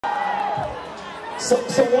So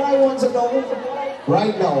what I want to know,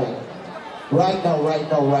 right now,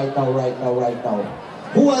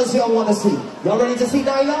 who else y'all want to see? Y'all ready to see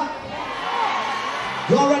Nyla?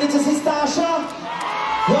 Y'all ready to see Stasha?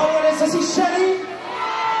 Y'all ready to see Shelly?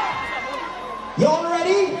 Y'all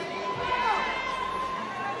ready?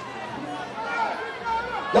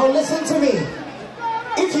 Now listen to me.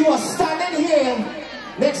 If you are standing here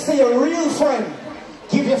next to your real friend,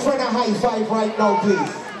 give your friend a high five right now,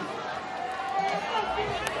 please.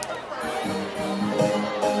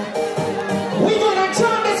 We're gonna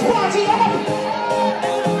turn this party up.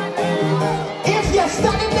 If you're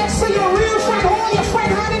standing next to your real friend, hold your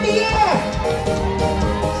friend hand in the air.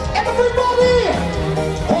 Everybody,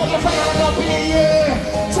 hold your friend hand up in the air.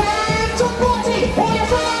 Time to party. Hold your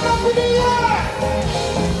friend hand up in the air.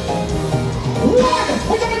 One,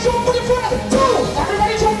 we're gonna jump for the front. Two,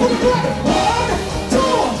 everybody jump for the front. One,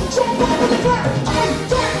 two, jump up for the front. I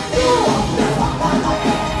thank you.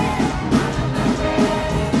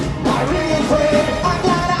 My real friend, I'm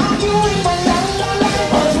glad I'm you in my life.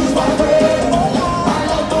 Cause he's my friend. I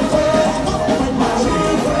love my friend. My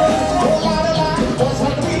real friend. Oh la la la. Cause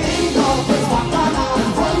when we leave off this bacana,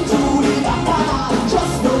 from to the bacana,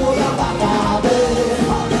 just know you're bacana.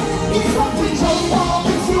 If something jump off,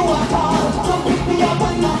 it's you I call. Don't pick me up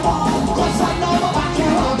when I'm on. Cause I know I'm back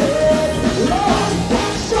here on it. Lord,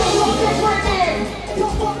 show off your friend name.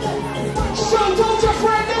 Show off your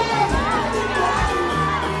friend name.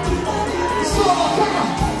 So back.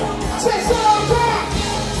 Say so back.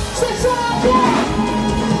 Say so back.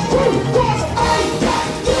 Cause I got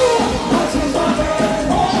you. Cause he's my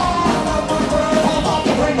friend. Oh, I'm up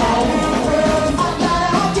your friend now. I'm glad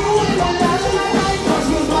I'm doing my life. Cause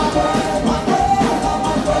he's my friend. My friend.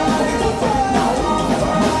 My friend. He's my friend now.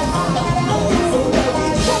 I'm glad I'm doing my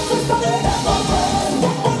life. Cause he's my friend. My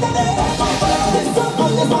friend. My friend. This song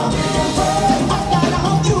is my real friend. I'm glad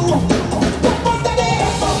I'm you.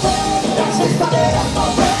 My friend. That's his friend. My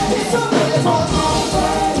friend. This song is my real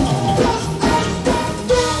friend. Cause I got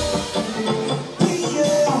you.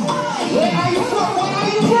 Where are you from? Where are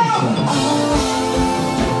you from?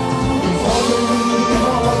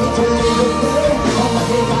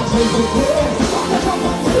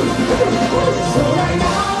 So right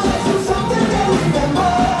now, let's do something to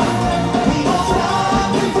remember. We gon' stop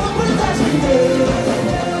the footprints that we did.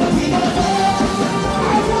 We gon' go.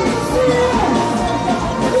 I want to see you.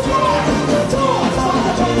 One, two,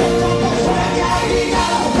 show your ID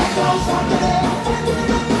now. Let go something.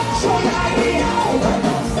 Show your ID now.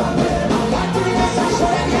 Got to remember,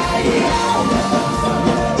 show your ID now.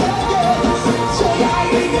 Show your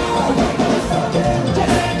ID now.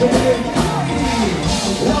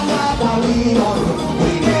 Long after we gone,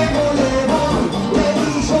 we never live on. Let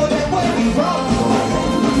me show them where we from.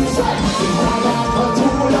 Say, we hang out for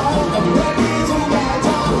too long, ready to get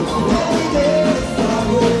on. Every day is the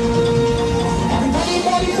way.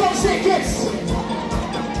 Anybody from St. Kitts?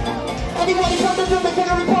 Anybody from the Dominican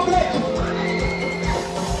Republic?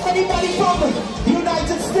 Anybody from the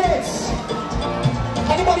United States?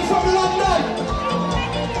 Anybody from London?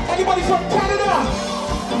 Anybody from Canada?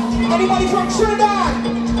 Anybody from Trinidad?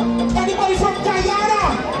 Anybody from Guyana?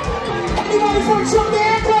 Anybody from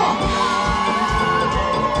Jamaica?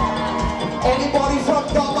 Anybody from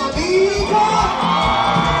Dominica?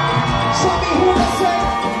 Show me who this is.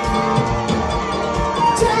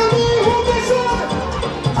 Tell me who this is.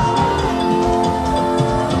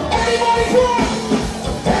 Anybody from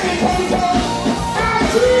Antigua?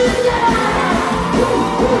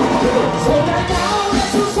 So right now,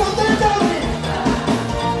 let's do something different.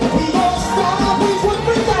 We gon' stop with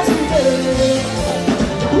footprints as we did.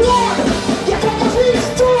 One, get on the feet.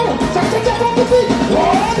 Two, get on the feet.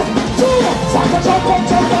 One, two, jump,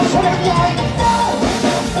 show them your ID.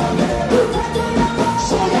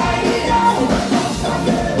 Show your ID now.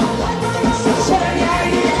 Show them your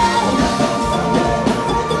ID now.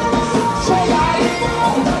 Show your ID now.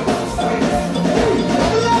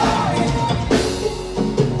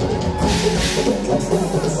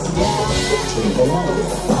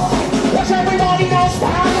 Watch everybody now,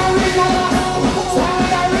 stand and ring on.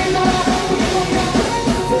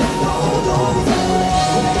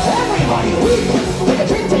 Everybody weep. Take a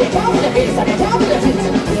drink till you count with the beats and you count with the feet.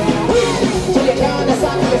 Weep till you count the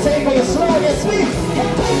sound you take when you're slow and you're sweet.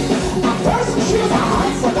 At first she was a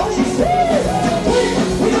hot, but don't you see?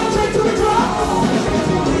 We don't drink to the drum.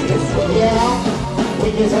 Yeah, we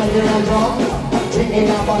just when you're on drum. Drinking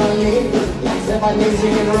up on a lead, like somebody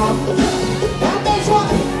singing wrong. That makes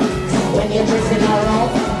what? When you're dressing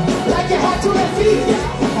around, like you had to the feet.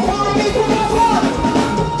 Wanna make you more fun?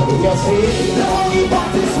 You see, the only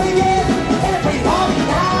party swinging, everybody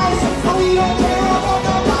nice, and we don't care.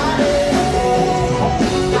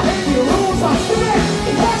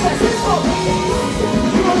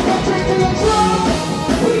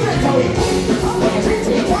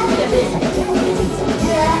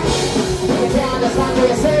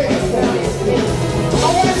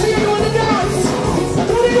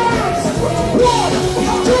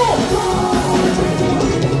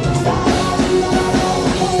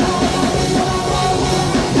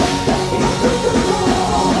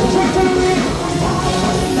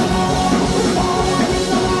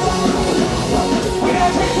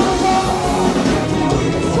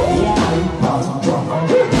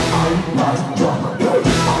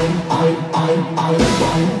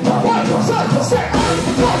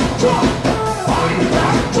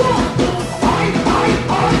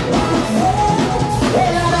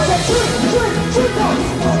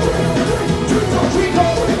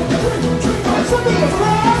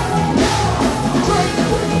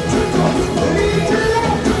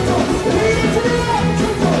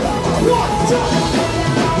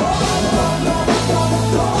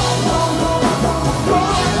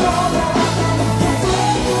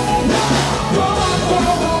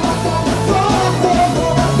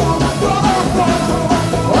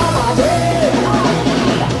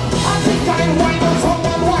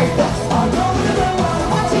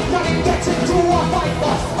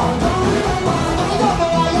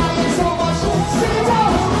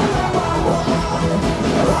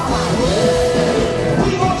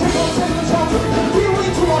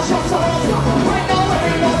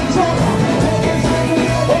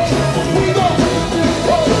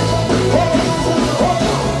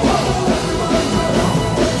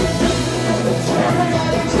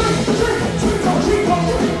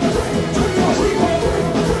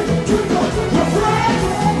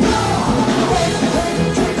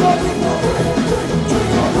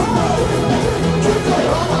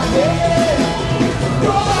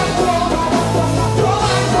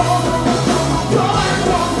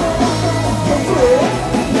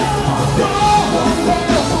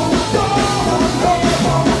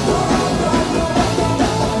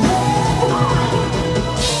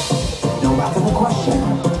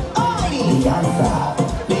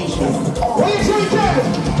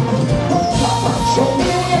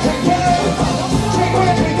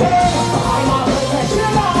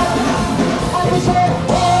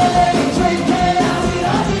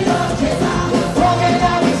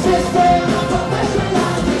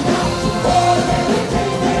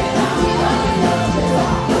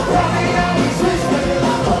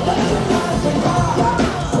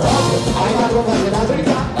 cause it doesn't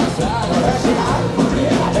stop. I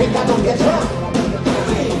think I don't get drunk.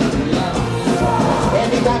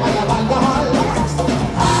 Anytime I have alcohol,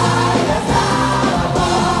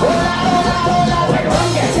 when one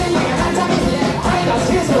gets in my anatomy, I don't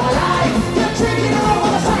feel so alive. You're drinking along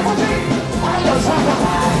with a cycle drink. I don't stop my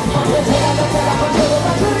life. You take out the tell I control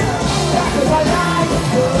my drink. That's what I like.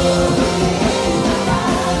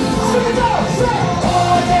 Sing it out, say,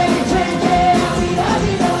 oh, they be drinking.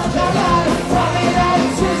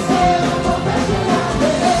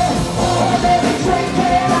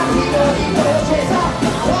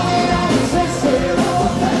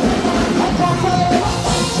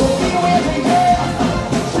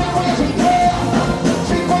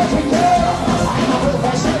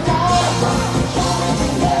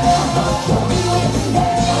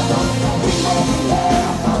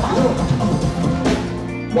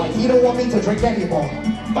 Why he don't want me to drink anymore?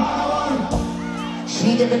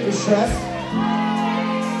 She giving me stress.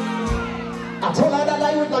 I told her that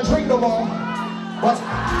I would not drink no more. But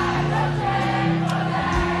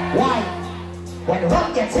why? When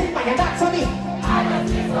rum gets in my anatomy,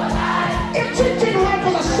 if drinking rum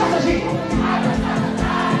was a strategy,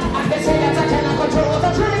 and they say that I cannot control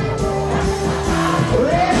the drink.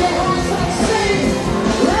 Raise your hands and sing,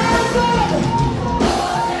 raise up.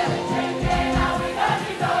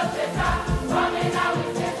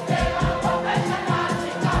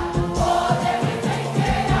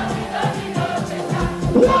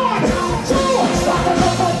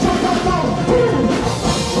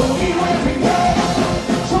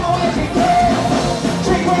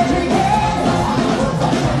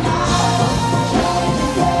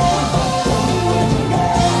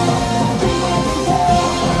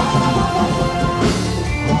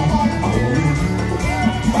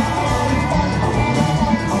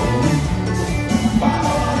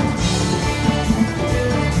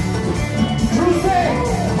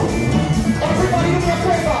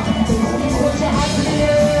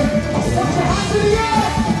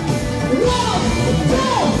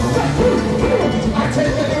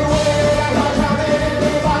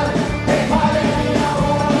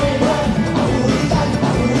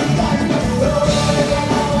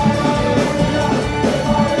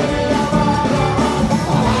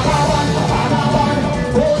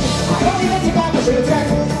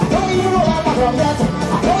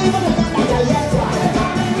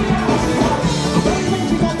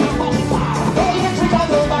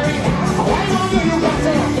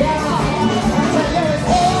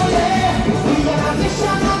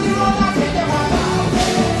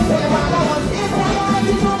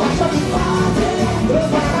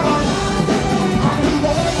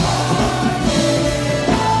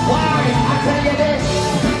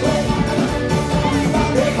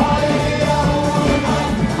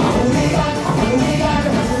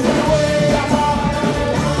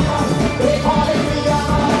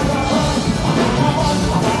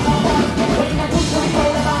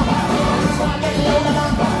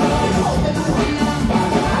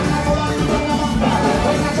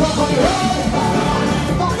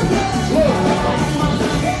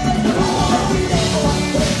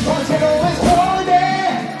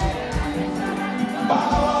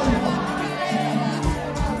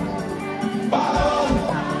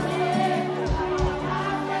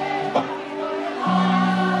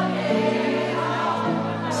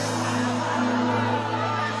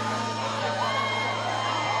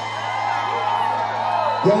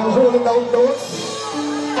 You're holding out notes,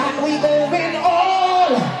 and we going all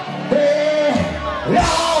day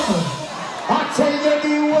long. I tell you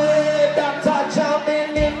the word that I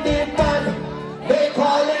jamming in the band. They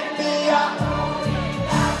calling me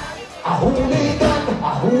a hooligan,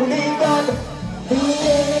 a hooligan.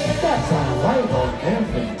 Yeah, that's a right on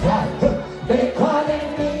every time. They calling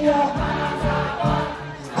me a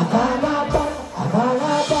vagabond.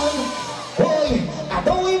 Boy, I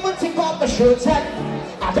don't even take off my shirt yet.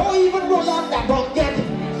 I don't even roll on that bum yet.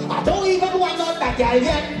 I don't even wind on that guy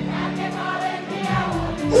yet.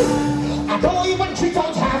 I don't even treat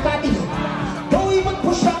out half of me. Don't even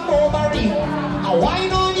push up over me. I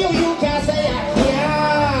whine on you, you can't say it.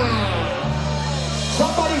 Yeah.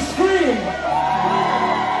 Somebody scream.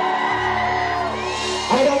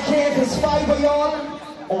 I don't care if it's 5 of y'all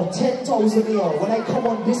or 10,000 of y'all. When I come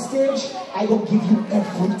on this stage, I will give you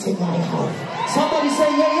everything I have. Somebody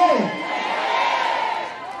say yeah, yeah.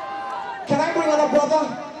 Can I bring on a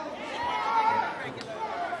brother?